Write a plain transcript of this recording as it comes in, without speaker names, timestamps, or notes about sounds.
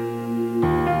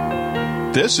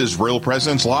This is Real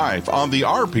Presence Live on the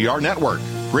RPR Network,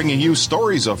 bringing you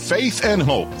stories of faith and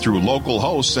hope through local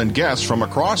hosts and guests from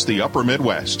across the upper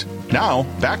Midwest. Now,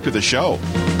 back to the show.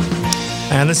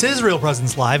 And this is Real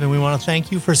Presence Live, and we want to thank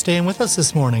you for staying with us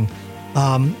this morning.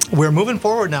 We're moving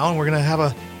forward now, and we're going to have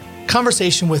a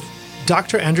conversation with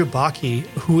Dr. Andrew Bakke,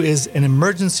 who is an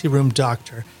emergency room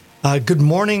doctor. Good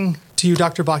morning to you,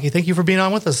 Dr. Bakke. Thank you for being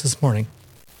on with us this morning.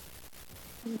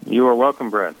 You are welcome,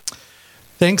 Brad.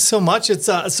 Thanks so much.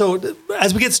 So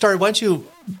as we get started, why don't you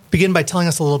begin by telling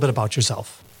us a little bit about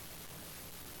yourself?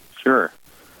 Sure.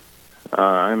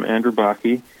 I'm Andrew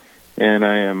Bakke, and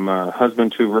I am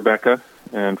husband to Rebecca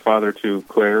and father to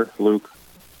Claire, Luke,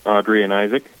 Audrey, and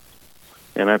Isaac.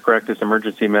 And I practice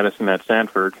emergency medicine at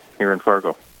Sanford here in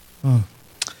Fargo.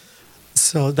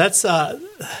 So that's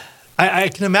I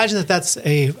can imagine that that's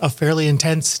a fairly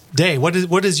intense day. What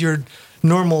is your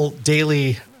normal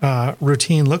daily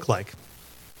routine look like?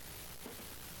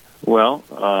 Well,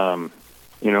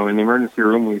 in the emergency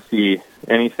room, we see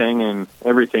anything and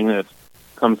everything that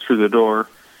comes through the door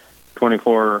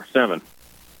 24/7.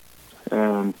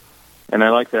 And I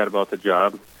like that about the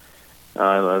job.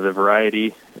 The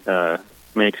variety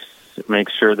makes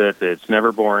sure that it's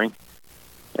never boring.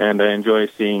 And I enjoy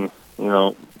seeing,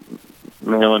 male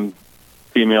and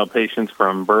female patients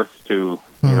from birth to,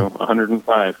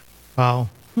 105. Wow.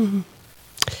 Mm-hmm.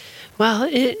 Well,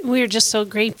 we're just so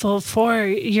grateful for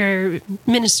your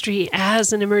ministry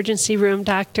as an emergency room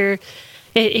doctor.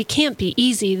 It can't be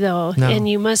easy, though, no. And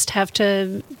you must have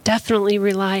to definitely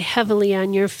rely heavily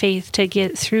on your faith to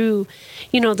get through,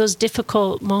 those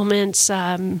difficult moments.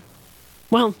 They're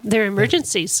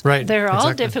emergencies. Right. They're all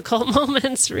exactly. difficult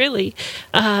moments, really,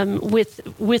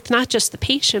 with not just the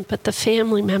patient, but the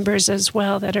family members as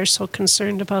well that are so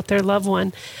concerned about their loved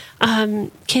one. Can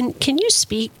you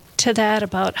speak to that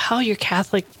about how your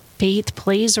Catholic faith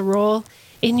plays a role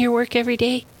in your work every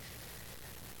day?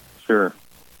 Sure.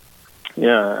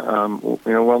 Yeah.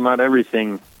 Not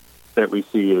everything that we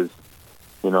see is,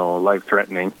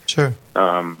 life-threatening. Sure.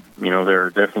 There are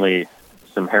definitely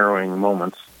some harrowing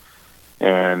moments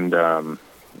and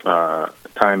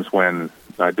times when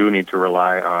I do need to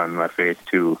rely on my faith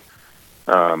to,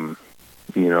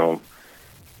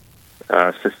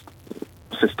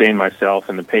 sustain myself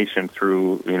and the patient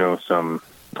through, some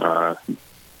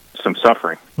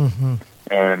suffering. Mm-hmm.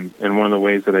 And one of the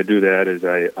ways that I do that is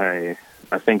I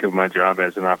think of my job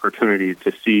as an opportunity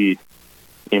to see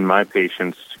in my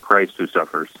patients Christ who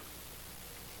suffers.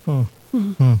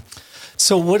 Mm-hmm.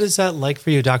 So what is that like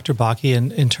for you, Dr. Bakke,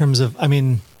 in terms of,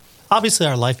 obviously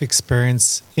our life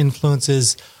experience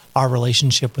influences our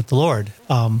relationship with the Lord.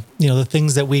 The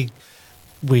things that we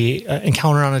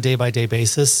encounter on a day-by-day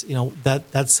basis,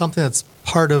 that's something that's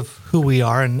part of who we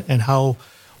are and how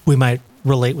we might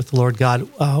relate with the Lord God.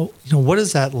 What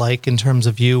is that like in terms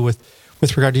of you with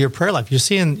regard to your prayer life? You're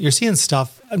seeing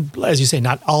stuff, as you say,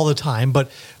 not all the time,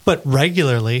 but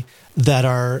regularly, that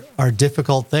are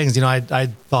difficult things. I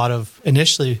thought of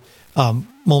initially,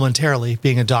 momentarily,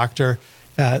 being a doctor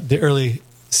at the early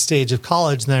stage of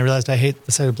college, and then I realized I hate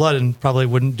the sight of blood and probably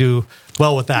wouldn't do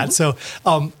well with that. Mm-hmm.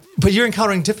 So, but you're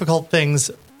encountering difficult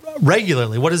things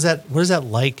regularly. What is that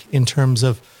like in terms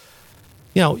of,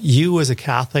 you as a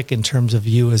Catholic, in terms of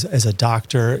you as a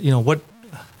doctor?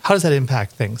 How does that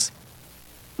impact things?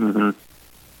 Mm-hmm.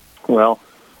 Well,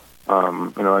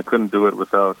 I couldn't do it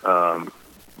without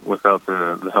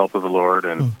the help of the Lord,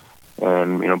 and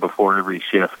before every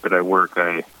shift that I work,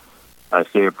 I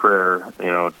say a prayer,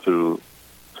 to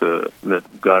that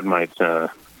God might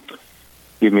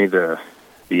give me the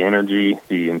energy,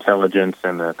 the intelligence,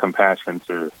 and the compassion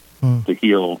to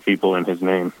heal people in His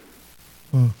name.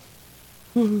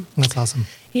 Mm-hmm. That's awesome.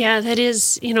 Yeah, that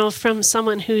is, from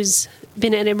someone who's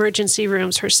been in emergency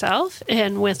rooms herself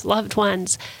and with loved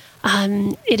ones.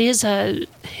 It's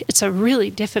a really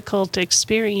difficult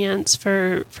experience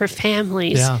for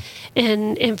families, yeah.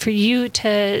 and for you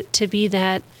to be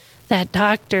that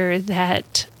doctor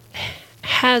that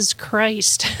has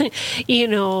Christ,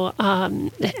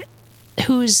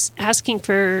 who's asking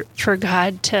for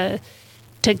God to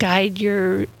guide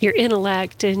your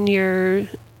intellect and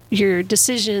your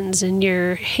decisions and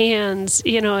your hands.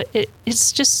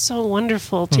 It's just so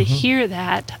wonderful to hear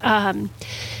that.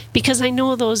 Because I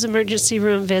know those emergency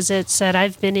room visits that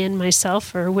I've been in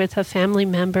myself or with a family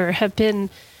member have been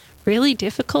really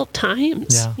difficult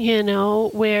times,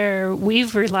 where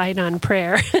we've relied on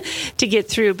prayer to get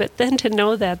through. But then to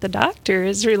know that the doctor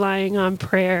is relying on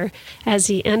prayer as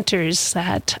he enters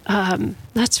that,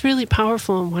 that's really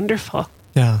powerful and wonderful.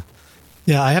 Yeah.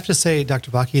 Yeah, I have to say,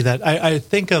 Dr. Bakke, that I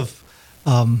think of,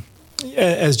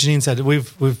 as Janine said,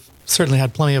 we've certainly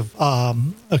had plenty of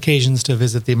occasions to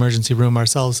visit the emergency room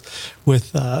ourselves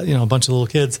with a bunch of little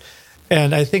kids.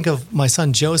 And I think of my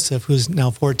son Joseph, who's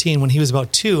now 14. When he was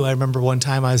about 2, I remember one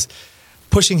time I was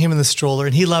pushing him in the stroller,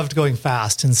 and he loved going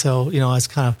fast. And so, I was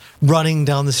kind of running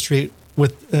down the street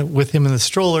with him in the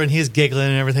stroller, and he's giggling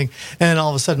and everything. And then all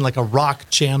of a sudden, like a rock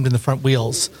jammed in the front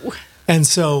wheels. And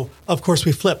so, of course,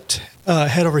 we flipped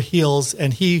head over heels,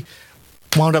 and he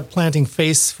wound up planting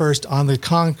face first on the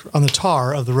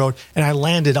tar of the road, and I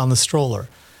landed on the stroller.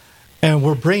 And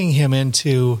we're bringing him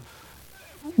into...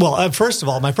 Well, first of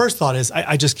all, my first thought is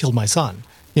I just killed my son,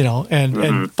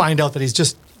 and find out that he's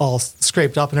just all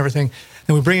scraped up and everything.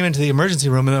 And we bring him into the emergency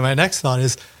room, and then my next thought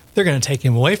is they're going to take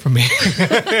him away from me.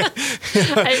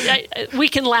 We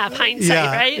can laugh hindsight,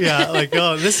 right? Yeah, like,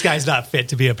 oh, this guy's not fit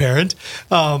to be a parent.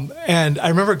 And I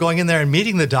remember going in there and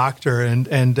meeting the doctor, and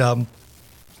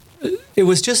it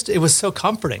was so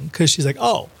comforting because she's like,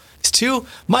 oh, he's 2?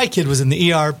 My kid was in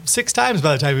the ER 6 times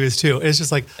by the time he was 2. It's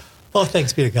just like, oh,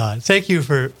 thanks be to God. Thank you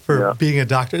for being a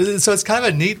doctor. So it's kind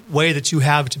of a neat way that you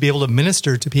have to be able to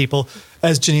minister to people.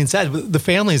 As Janine said, the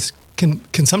families can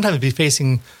sometimes be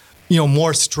facing,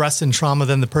 more stress and trauma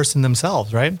than the person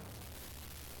themselves, right?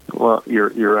 Well,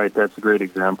 you're right. That's a great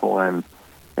example, and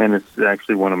it's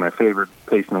actually one of my favorite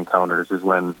patient encounters is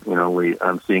when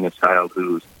I'm seeing a child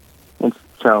children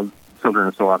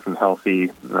are so often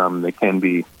healthy. They can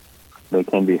be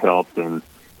helped and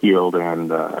healed, and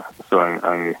so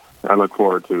I look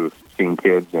forward to seeing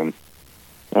kids,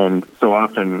 and so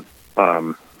often,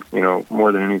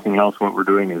 more than anything else, what we're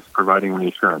doing is providing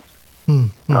reassurance.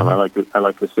 Mm-hmm. I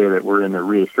like to say that we're in the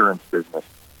reassurance business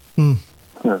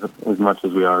as much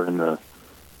as we are in the,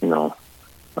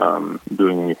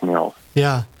 doing anything else.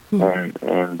 Yeah, and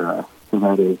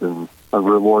that is a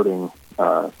rewarding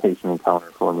patient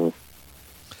encounter for me.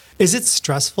 Is it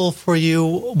stressful for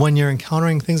you when you're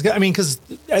encountering things? I mean, because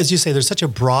as you say, there's such a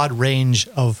broad range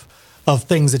of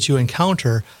things that you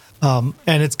encounter, and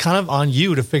it's kind of on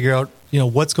you to figure out,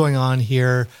 what's going on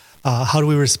here. How do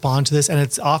we respond to this? And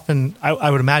it's often, I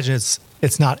would imagine,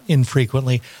 it's not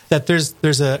infrequently that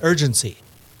there's an urgency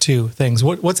to things.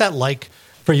 What's that like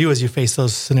for you as you face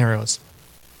those scenarios?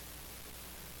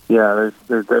 Yeah,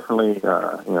 there's definitely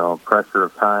pressure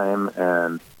of time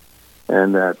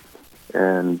and that.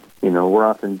 And, we're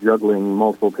often juggling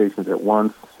multiple patients at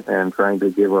once and trying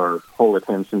to give our whole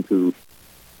attention to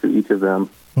each of them.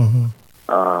 Mm-hmm.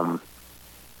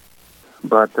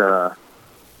 But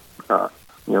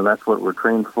that's what we're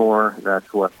trained for.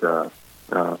 That's what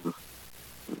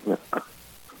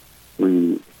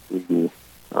we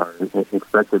are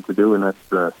expected to do, and that's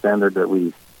the standard that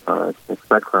we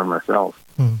expect from ourselves.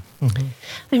 Mm-hmm.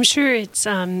 I'm sure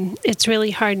it's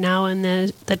really hard now in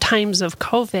the times of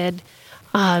COVID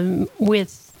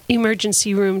with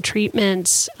emergency room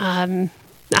treatments.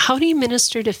 How do you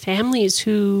minister to families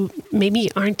who maybe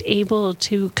aren't able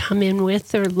to come in with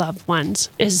their loved ones?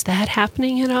 Is that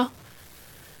happening at all?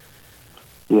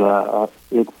 Yeah,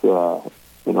 it's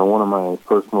one of my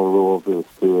personal rules is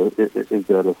that if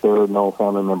there are no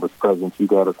family members present, you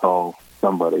got to call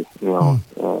somebody,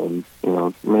 and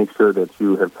make sure that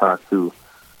you have talked to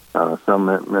some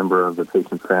member of the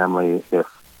patient's family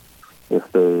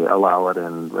if they allow it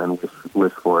and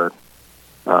wish for it.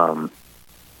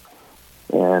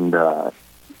 And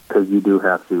because you do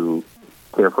have to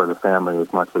care for the family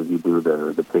as much as you do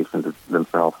the patient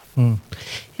themselves. Mm.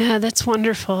 Yeah, that's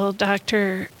wonderful,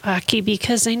 Dr. Aki,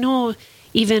 because I know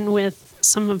even with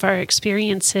some of our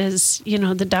experiences,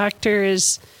 the doctor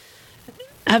is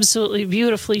absolutely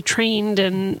beautifully trained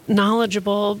and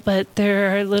knowledgeable, but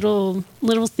there are little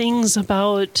things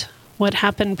about what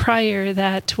happened prior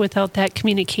that without that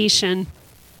communication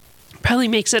probably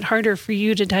makes it harder for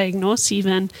you to diagnose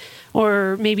even,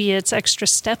 or maybe it's extra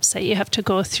steps that you have to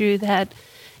go through that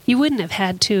you wouldn't have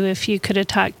had to if you could have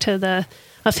talked to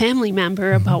a family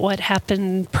member about what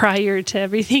happened prior to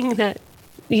everything that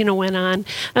went on.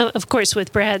 Of course,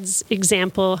 with Brad's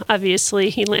example, obviously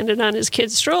he landed on his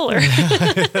kid's stroller.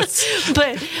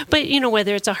 but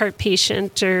whether it's a heart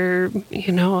patient or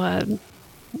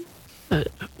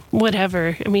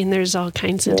whatever. I mean, there's all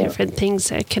kinds of different things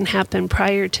that can happen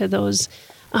prior to those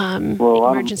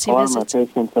emergency visits. A lot of my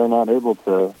patients are not able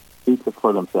to speak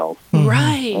for themselves. Mm-hmm.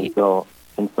 Right.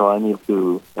 And so I need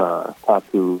to talk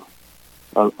to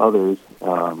others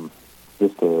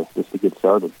just to get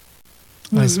started.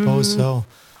 I suppose so.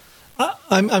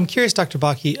 I'm curious, Dr.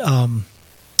 Bakke,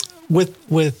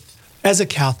 with as a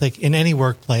Catholic in any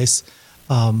workplace,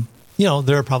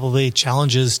 there are probably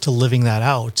challenges to living that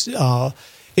out.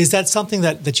 Is that something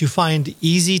that you find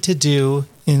easy to do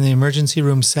in the emergency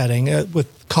room setting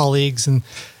with colleagues and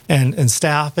and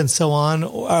staff and so on?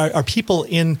 Are people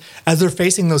as they're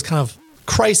facing those kind of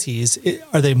crises,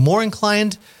 are they more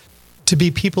inclined to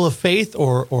be people of faith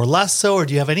or less so? Or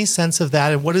do you have any sense of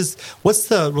that? And what's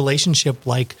the relationship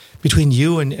like between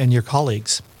you and your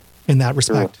colleagues in that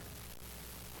respect?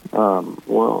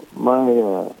 Well,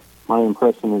 my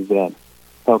impression is that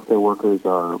healthcare workers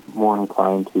are more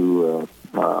inclined to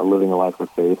living a life of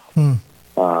faith.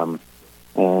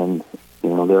 And,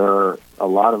 there are a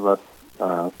lot of us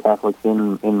Catholics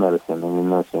in medicine and in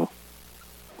nursing.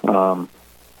 I'm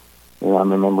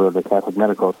a member of the Catholic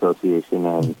Medical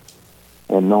Association,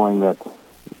 and knowing that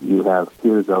you have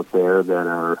peers out there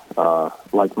that are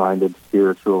like-minded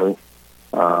spiritually,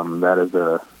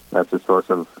 that's a source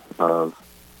of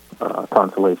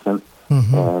consolation,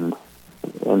 and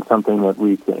something that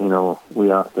we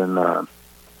often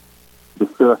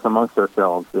discuss amongst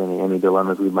ourselves, any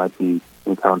dilemmas we might be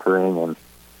encountering, and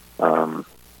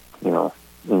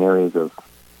in areas of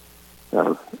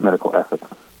medical ethics.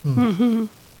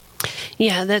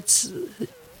 Yeah, this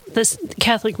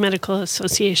Catholic Medical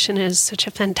Association is such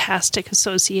a fantastic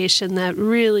association that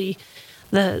really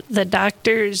the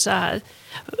doctors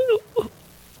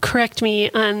correct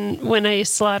me on when I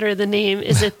slaughter the name.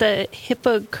 Is it the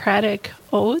Hippocratic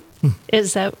Oath?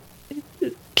 Is that?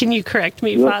 Can you correct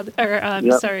me, Father? Or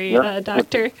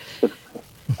Doctor?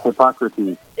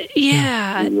 Hippocrates.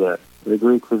 Yeah. The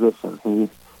Greek physician.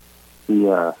 He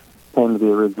penned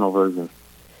the original version.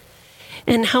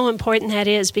 And how important that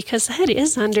is, because that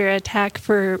is under attack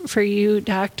for you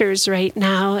doctors right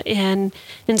now, and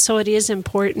so it is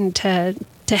important to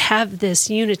have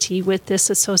this unity with this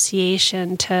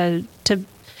association, to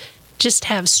just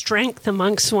have strength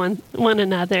amongst one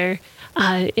another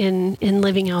in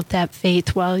living out that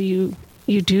faith while you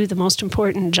do the most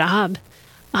important job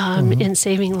in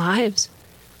saving lives.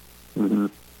 One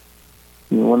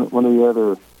of the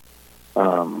other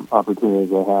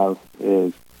opportunities I have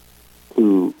is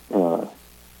to,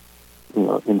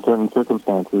 in certain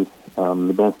circumstances,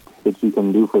 the best that you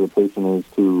can do for the patient is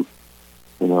to,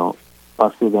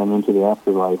 usher them into the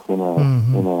afterlife in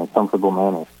a comfortable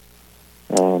manner.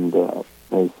 And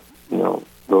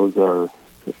those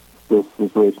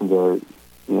situations are,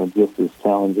 just as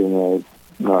challenging as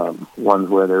ones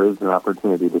where there is an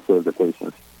opportunity to save the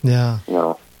patient. Yeah.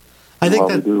 I think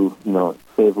we do,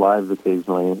 save lives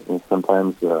occasionally, and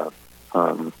sometimes we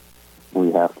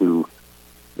have to,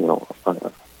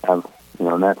 have,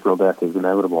 natural death is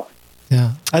inevitable.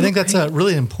 Yeah, I think that's a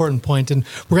really important point, and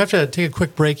we're going to have to take a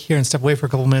quick break here and step away for a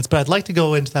couple of minutes. But I'd like to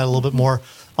go into that a little bit more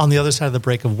on the other side of the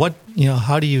break of what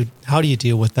how do you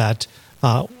deal with that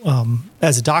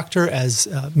as a doctor, as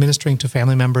ministering to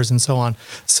family members, and so on.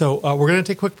 So we're going to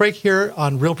take a quick break here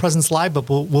on Real Presence Live, but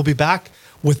we'll be back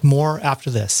with more after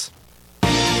this.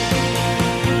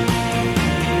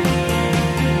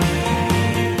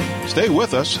 Stay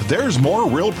with us. There's more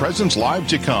Real Presence Live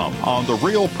to come on the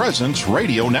Real Presence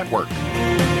Radio Network.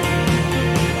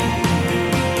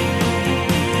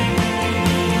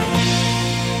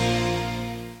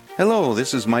 Hello,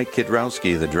 this is Mike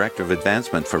Kidrowski, the Director of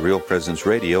Advancement for Real Presence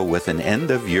Radio, with an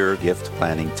end-of-year gift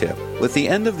planning tip. With the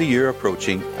end of the year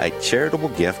approaching, a charitable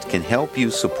gift can help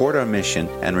you support our mission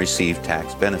and receive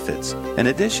tax benefits. In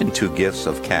addition to gifts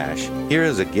of cash, here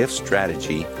is a gift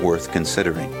strategy worth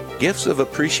considering. Gifts of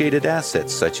appreciated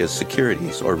assets such as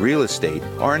securities or real estate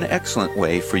are an excellent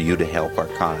way for you to help our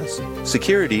cause.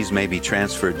 Securities may be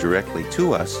transferred directly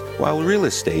to us, while real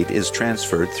estate is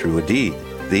transferred through a deed.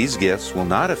 These gifts will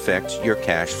not affect your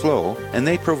cash flow, and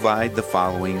they provide the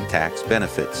following tax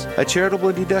benefits: a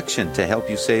charitable deduction to help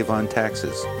you save on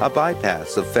taxes, a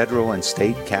bypass of federal and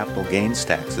state capital gains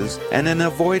taxes, and an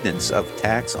avoidance of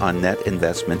tax on net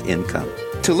investment income.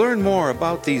 To learn more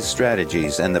about these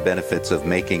strategies and the benefits of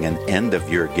making an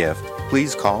end-of-year gift,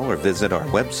 please call or visit our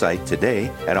website today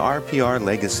at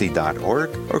rprlegacy.org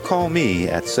or call me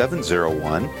at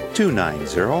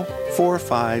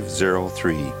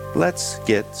 701-290-4503. Let's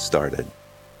get started.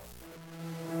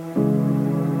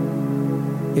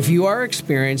 If you are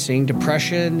experiencing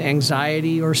depression,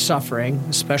 anxiety, or suffering,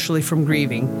 especially from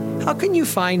grieving, how can you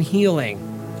find healing?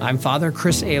 I'm Father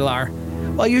Chris Alar.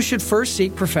 While you should first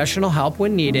seek professional help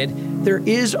when needed, there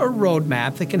is a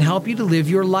roadmap that can help you to live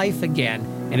your life again,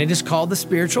 and it is called the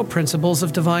Spiritual Principles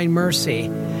of Divine Mercy.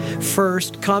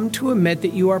 First, come to admit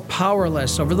that you are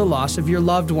powerless over the loss of your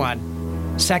loved one.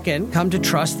 Second, come to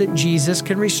trust that Jesus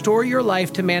can restore your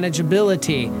life to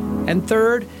manageability. And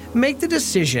third, make the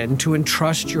decision to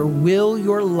entrust your will,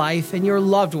 your life, and your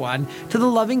loved one to the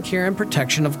loving care and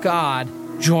protection of God.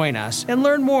 Join us and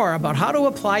learn more about how to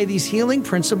apply these healing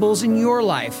principles in your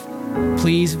life.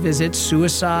 Please visit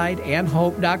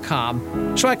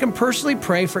suicideandhope.com so I can personally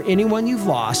pray for anyone you've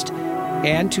lost,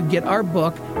 and to get our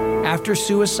book, After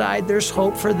Suicide, There's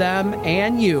Hope for Them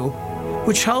and You,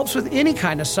 which helps with any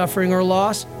kind of suffering or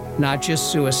loss, not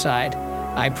just suicide.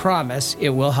 I promise it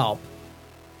will help.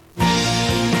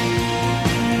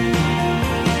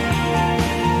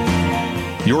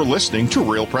 You're listening to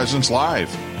Real Presence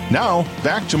Live. Now,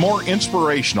 back to more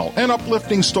inspirational and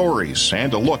uplifting stories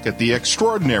and a look at the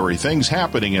extraordinary things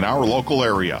happening in our local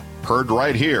area. Heard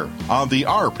right here on the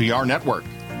RPR Network.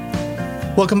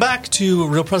 Welcome back to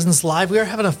Real Presence Live. We are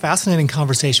having a fascinating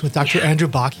conversation with Dr. Andrew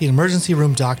Bakke, an emergency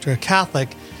room doctor, a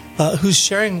Catholic, who's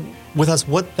sharing with us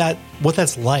what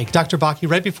that's like. Dr. Bakke,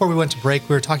 right before we went to break,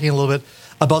 we were talking a little bit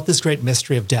about this great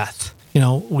mystery of death. You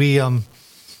know,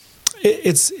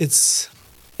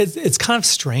 it's kind of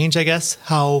strange, I guess,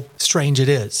 how strange it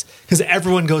is, because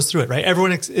everyone goes through it, right?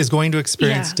 Everyone is going to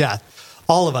experience death.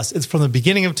 All of us. It's from the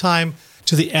beginning of time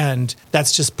to the end.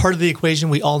 That's just part of the equation.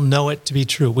 We all know it to be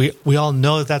true. We all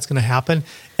know that that's going to happen,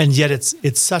 and yet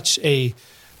it's such a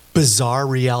bizarre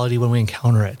reality when we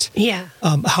encounter it. Yeah.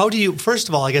 How do you, first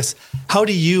of all, I guess, how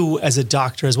do you, as a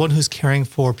doctor, as one who's caring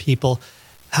for people,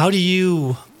 how do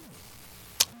you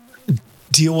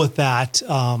deal with that?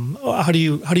 How do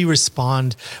you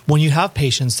respond when you have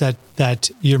patients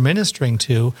that you're ministering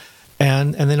to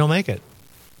and they don't make it?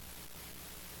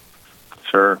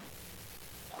 Sure.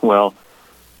 Well,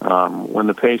 when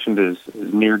the patient is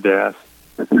near death,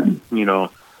 you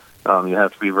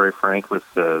have to be very frank with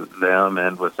them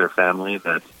and with their family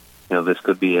that, this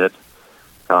could be it.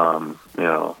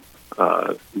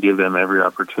 Give them every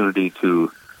opportunity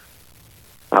to,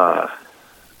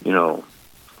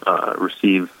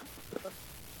 receive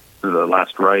the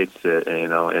last rites,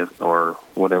 or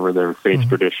whatever their faith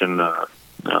tradition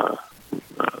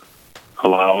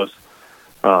allows,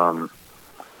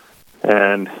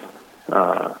 and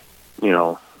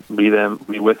be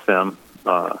with them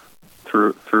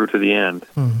through to the end.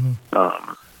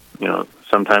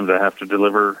 Sometimes I have to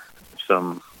deliver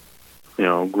some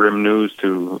grim news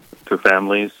to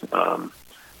families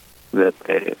that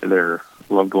their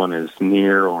loved one is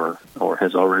near or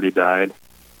has already died,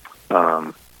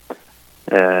 and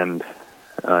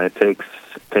it takes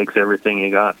everything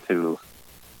you got to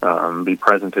be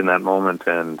present in that moment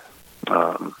and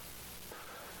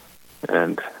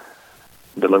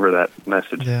deliver that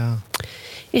message. Yeah.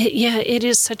 It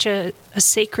is such a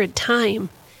sacred time,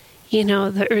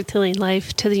 the earthly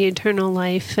life to the eternal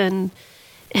life, and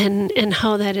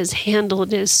how that is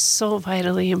handled is so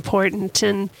vitally important.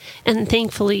 And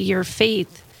thankfully, your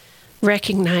faith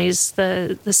recognized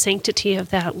the sanctity of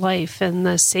that life and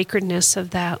the sacredness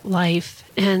of that life,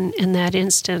 and in that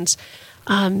instance,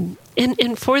 and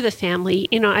for the family,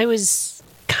 I was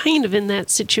kind of in that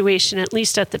situation, at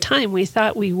least at the time. We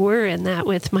thought we were in that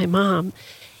with my mom.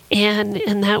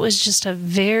 And that was just a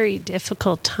very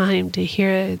difficult time to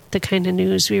hear the kind of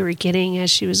news we were getting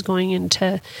as she was going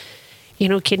into,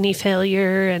 kidney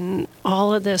failure and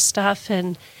all of this stuff.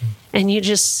 And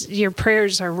your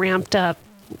prayers are ramped up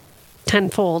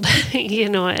tenfold,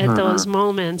 at those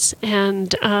moments.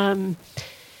 And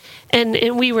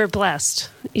we were blessed,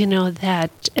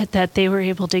 that they were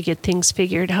able to get things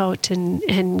figured out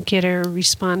and get her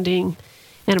responding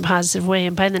in a positive way.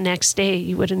 And by the next day,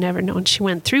 you would have never known she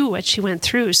went through what she went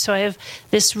through. So I have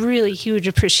this really huge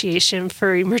appreciation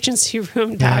for emergency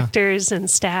room doctors and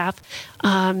staff,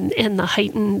 and the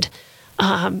heightened,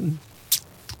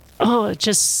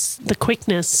 just the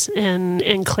quickness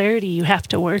and clarity you have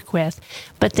to work with.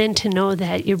 But then to know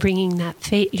that you're bringing that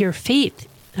your faith,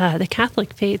 the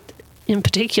Catholic faith in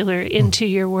particular, into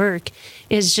your work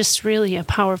is just really a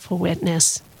powerful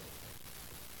witness.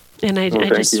 And I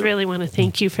just really want to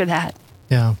thank you for that.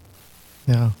 Yeah.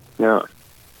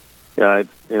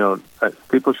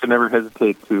 People should never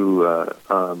hesitate to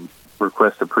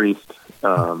request a priest,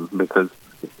 because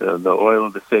the oil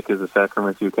of the sick is a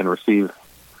sacrament you can receive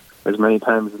as many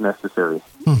times as necessary.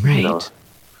 Right.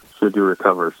 Should you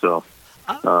recover. So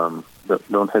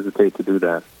don't hesitate to do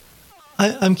that.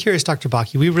 I'm curious, Dr.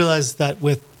 Bakke. We realize that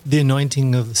with the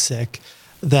anointing of the sick,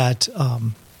 that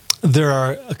there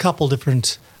are a couple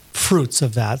different fruits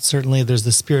of that. Certainly there's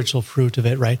the spiritual fruit of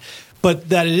it, right? But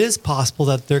that it is possible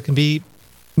that there can be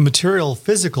material,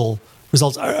 physical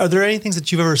results. Are there any things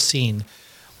that you've ever seen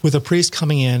with a priest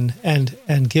coming in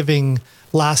and giving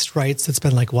last rites that's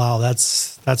been like, wow,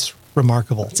 that's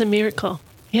remarkable? It's a miracle.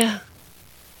 Yeah.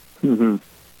 I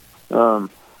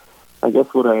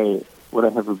guess what I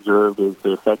have observed is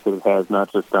the effect that it has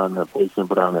not just on the patient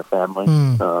but on their family.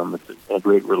 It's a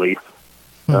great relief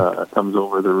comes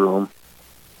over the room.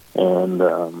 And,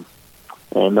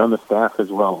 on the staff as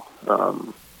well.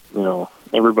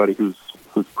 Everybody who's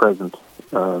present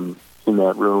in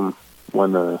that room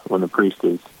when the priest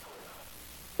is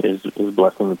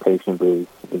blessing the patient is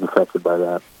affected by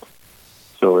that.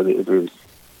 So it is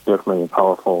definitely a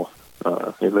powerful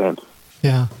event.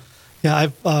 Yeah.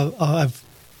 I've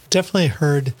definitely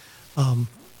heard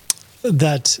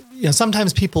that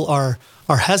sometimes people are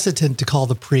hesitant to call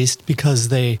the priest because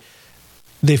they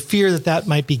fear that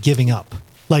might be giving up.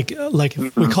 Like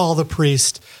if we call the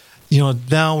priest,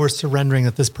 now we're surrendering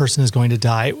that this person is going to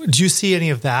die. Do you see any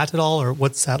of that at all, or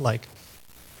what's that like?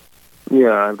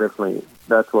 Yeah, definitely.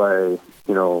 That's why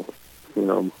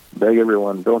beg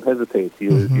everyone, don't hesitate.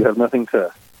 You have nothing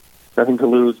to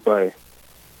lose by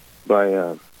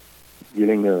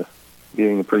getting the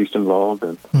priest involved,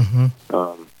 and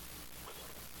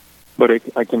but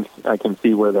I can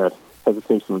see where that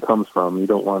hesitation comes from. You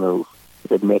don't want to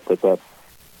admit that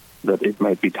it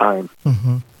might be time.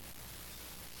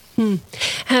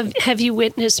 Have you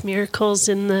witnessed miracles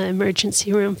in the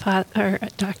emergency room, or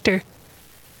doctor?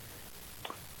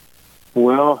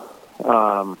 Well,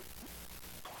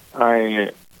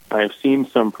 I've seen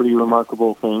some pretty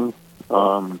remarkable things.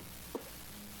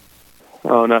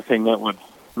 Nothing that would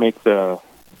make you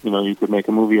could make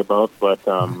a movie about, but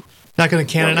not going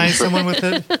to canonize someone with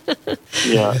it.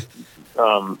 Yeah,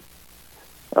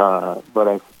 but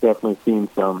I've definitely seen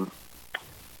some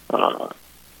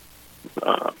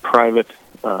private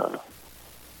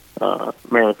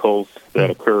miracles that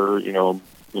occur,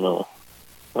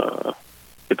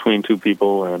 between two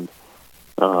people, and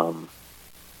some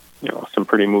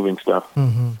pretty moving stuff.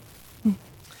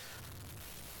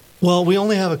 Well, we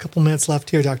only have a couple minutes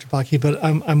left here, Dr. Bakke, but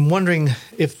I'm wondering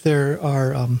if there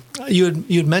are. You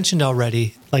had mentioned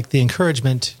already, like the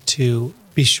encouragement to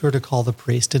be sure to call the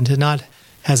priest and to not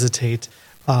hesitate.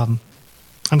 I'm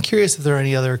curious if there are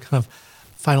any other kind of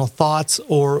final thoughts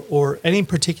or any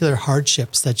particular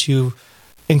hardships that you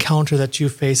encounter, that you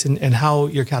face, and how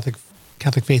your Catholic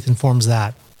faith informs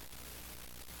that.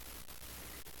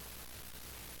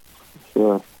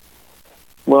 Sure.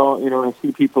 Well, I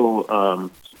see people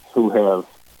who have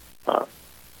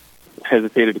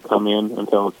hesitated to come in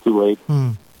until it's too late.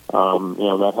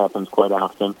 That happens quite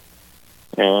often,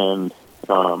 and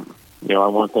I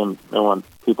want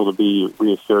people to be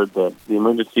reassured that the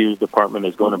emergency department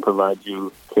is going to provide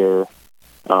you care,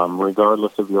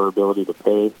 regardless of your ability to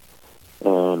pay,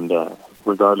 and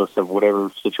regardless of whatever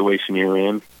situation you're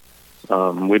in.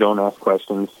 We don't ask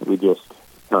questions. We just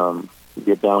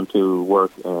get down to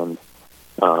work and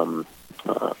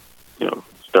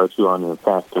start you on your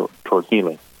path toward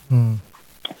healing.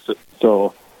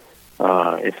 So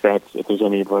if there's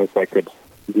any advice I could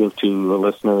give to a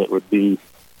listener, it would be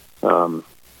to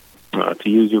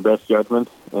use your best judgment,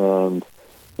 and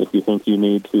if you think you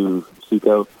need to seek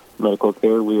out medical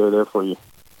care, we are there for you.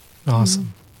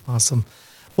 Awesome.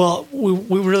 Well,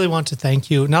 we really want to thank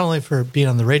you not only for being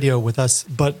on the radio with us,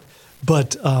 but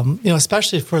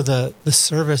especially for the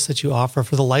service that you offer,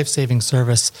 for the life-saving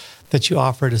service that you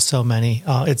offer to so many.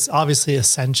 It's obviously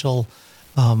essential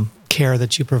care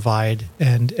that you provide,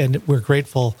 and we're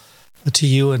grateful to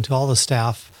you and to all the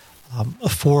staff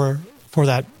for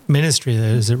that ministry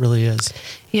as it really is.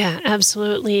 Yeah,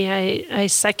 absolutely. I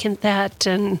second that,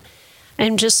 and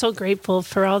I'm just so grateful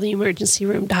for all the emergency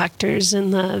room doctors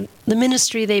and the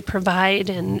ministry they provide,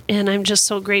 and I'm just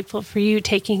so grateful for you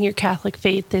taking your Catholic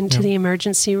faith into the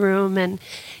emergency room, and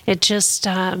it just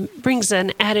brings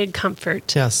an added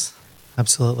comfort. Yes,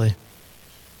 absolutely.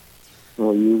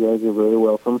 Well, you guys are very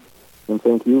welcome, and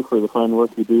thank you for the fine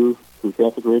work you do through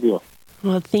Catholic Radio.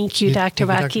 Well, thank you, Dr.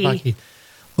 Bakke.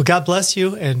 Well, God bless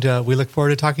you, and we look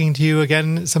forward to talking to you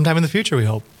again sometime in the future, we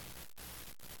hope.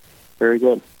 Very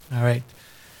good. All right.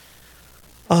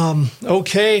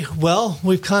 Okay, well,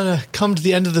 we've kind of come to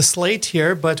the end of the slate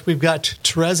here, but we've got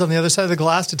Therese on the other side of the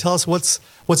glass to tell us what's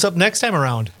up next time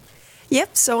around.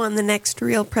 Yep, so on the next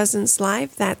Real Presence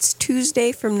Live, that's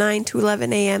Tuesday from 9 to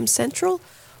 11 a.m. Central.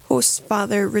 Hosts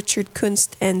Father Richard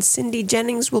Kunst and Cindy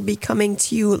Jennings will be coming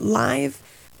to you live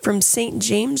from St.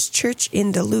 James Church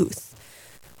in Duluth.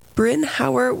 Bryn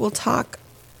Hauer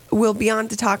will be on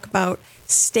to talk about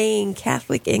staying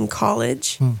Catholic in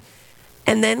college.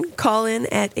 And then call in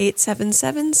at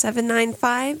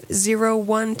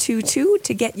 877-795-0122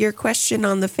 to get your question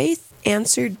on the faith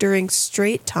answered during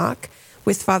Straight Talk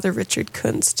with Father Richard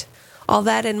Kunst. All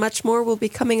that and much more will be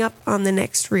coming up on the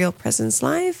next Real Presence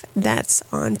Live. That's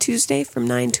on Tuesday from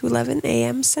 9 to 11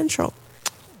 a.m. Central.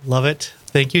 Love it.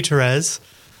 Thank you, Therese.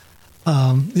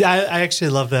 I actually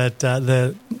love that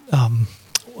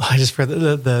I just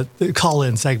forgot the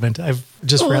call-in segment. I've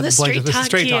just forgot the Straight Talk.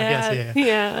 Straight Talk. Yes,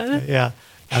 yeah.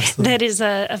 Absolutely. That is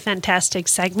a fantastic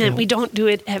segment. Yeah. We don't do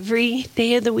it every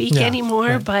day of the week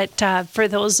anymore, right. But for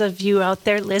those of you out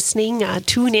there listening,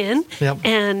 tune in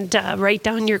and write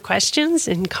down your questions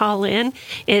and call in.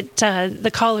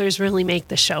 The callers really make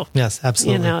the show. Yes,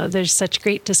 absolutely. There's such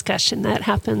great discussion that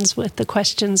happens with the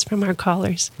questions from our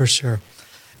callers. For sure.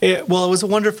 It was a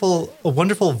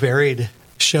wonderful varied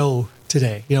show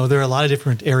today. There are a lot of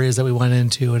different areas that we went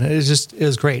into, and it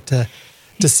was great to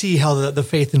see how the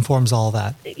faith informs all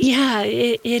that. Yeah,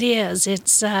 it is.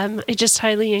 It's I just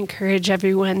highly encourage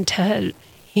everyone to,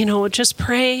 just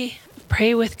pray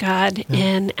with God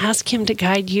and ask Him to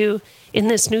guide you in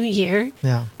this new year.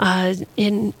 Yeah.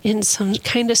 In some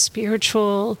kind of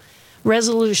spiritual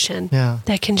resolution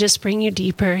that can just bring you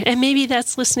deeper. And maybe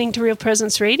that's listening to Real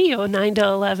Presence Radio 9 to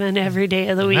 11 every day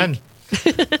of the week.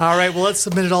 All right, well, let's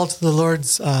submit it all to the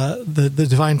Lord's, the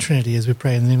Divine Trinity as we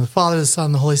pray. In the name of the Father, the Son,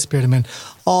 and the Holy Spirit, amen.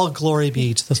 All glory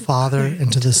be to the Father, and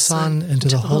to the Son, and to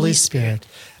the Holy Spirit,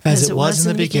 as it was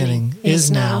in the beginning, is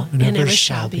now, and ever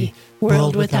shall be,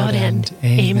 world without end.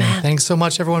 Amen. Thanks so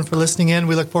much, everyone, for listening in.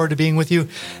 We look forward to being with you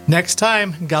next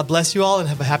time. God bless you all, and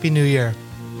have a happy New Year.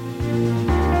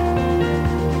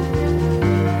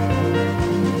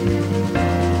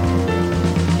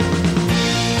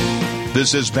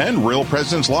 This has been Real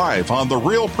Presence Live on the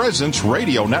Real Presence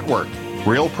Radio Network.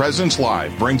 Real Presence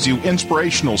Live brings you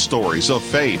inspirational stories of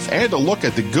faith and a look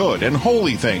at the good and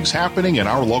holy things happening in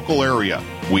our local area.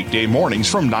 Weekday mornings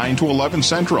from 9 to 11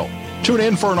 Central. Tune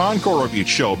in for an encore of each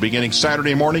show beginning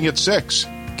Saturday morning at 6.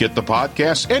 Get the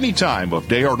podcast any time of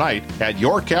day or night at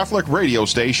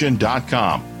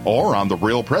yourcatholicradiostation.com or on the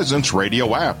Real Presence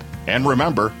Radio app. And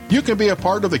remember, you can be a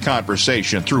part of the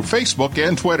conversation through Facebook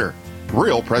and Twitter.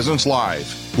 Real Presence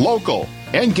Live, local,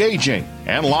 engaging,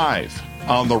 and live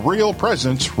on the Real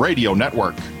Presence Radio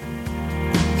Network.